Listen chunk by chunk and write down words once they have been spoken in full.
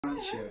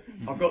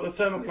I've got the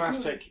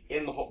thermoplastic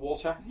in the hot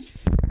water.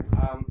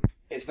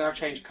 It's now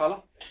changed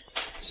colour,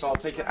 so I'll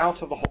take it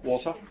out of the hot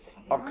water.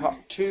 I've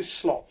cut 2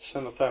 slots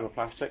in the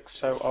thermoplastic,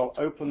 so I'll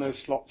open those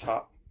slots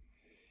up,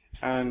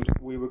 and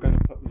we were going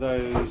to put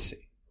those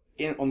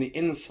in on the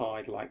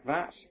inside like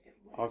that.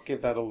 I'll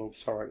give that a little,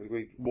 sorry,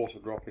 we've water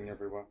dropping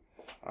everywhere.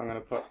 I'm going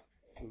to put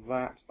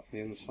that on the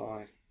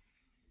inside,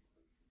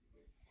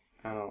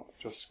 and I'll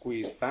just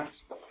squeeze that.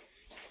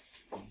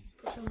 Just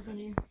put those on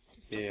you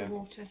to stop the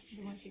water,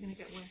 otherwise you're going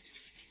to get wet.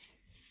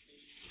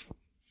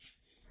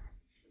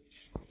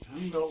 I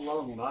haven't got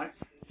long, mate.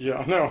 Yeah,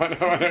 I know,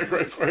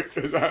 quick,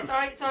 Suzanne.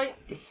 Sorry.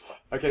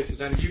 Okay,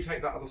 Suzanne, you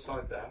take that other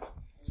side there.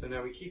 So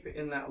now we keep it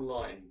in that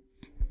line.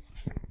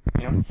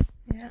 Yeah?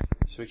 Yeah.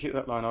 So we keep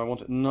that line. I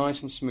want it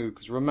nice and smooth,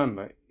 because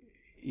remember,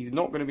 he's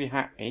not going to be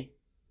happy.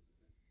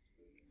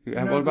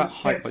 No, what about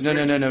height? No,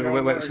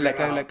 wait, so let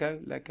go.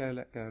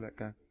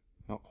 go.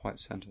 Not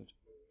quite centered.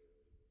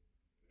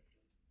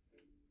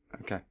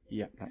 Okay,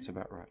 yeah, that's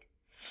about right.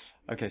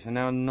 Okay, so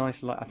now a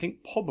nice light. I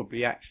think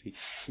probably actually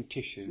some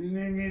tissues.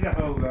 You need to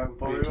hold that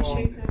for you.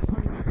 Tissues are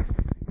fine.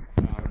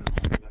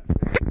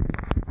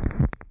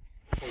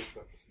 Hold that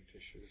for some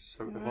tissues.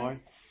 So if I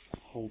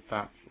hold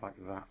that like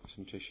that for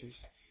some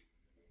tissues.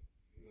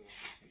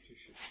 Some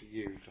tissues for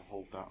you to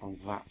hold that on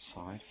that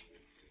side.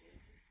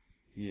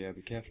 Yeah,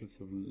 be careful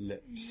of the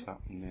lips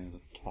up near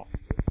the top.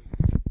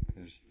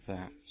 There's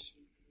that.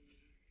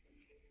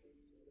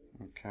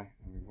 Okay,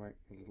 and we wait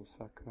for a little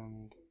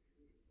second.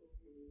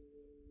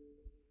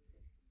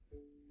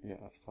 Yeah,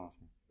 that's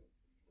starting.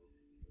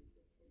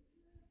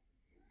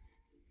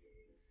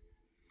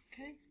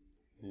 Okay.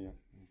 Yeah,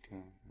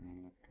 okay,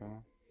 and let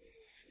go.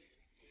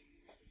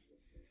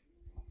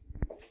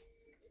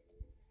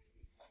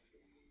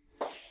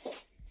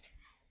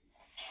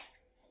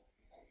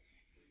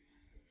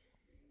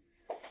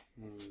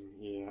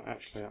 Yeah,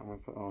 actually, I'm going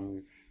to put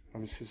on.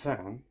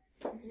 Suzanne,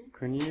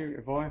 can you,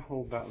 if I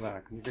hold that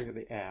there, can you bring it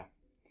the air?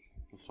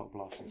 And stop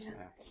blasting some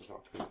air, because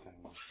I'll cool it down.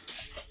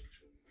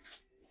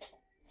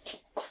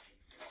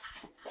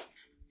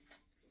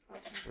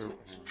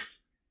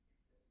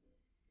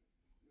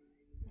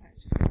 Right,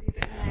 it's just going to be a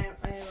bit of air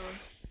on.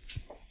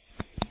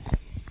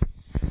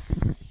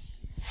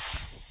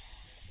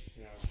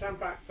 Yeah, stand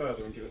back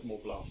further and give it more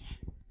blast.